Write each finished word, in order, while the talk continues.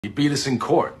You beat us in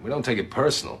court. We don't take it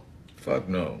personal. Fuck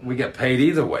no. We get paid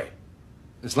either way.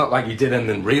 It's not like you did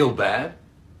anything real bad.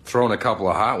 Throwing a couple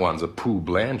of hot ones at Pooh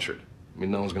Blanchard. I mean,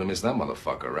 no one's gonna miss that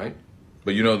motherfucker, right?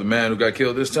 But you know the man who got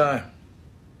killed this time?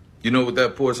 You know what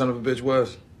that poor son of a bitch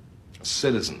was? A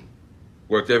citizen.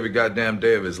 Worked every goddamn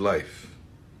day of his life.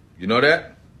 You know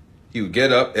that? He would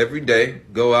get up every day,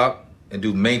 go out, and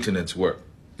do maintenance work.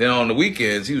 Then on the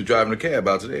weekends, he was driving a cab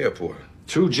out to the airport.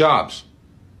 2 jobs.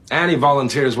 And he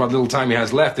volunteers what little time he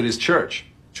has left at his church.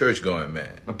 Church-going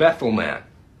man. A Bethel man.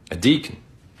 A deacon.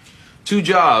 2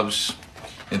 jobs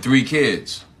and 3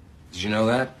 kids. Did you know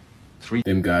that? 3.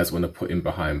 Them guys want to put him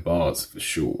behind bars for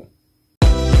sure.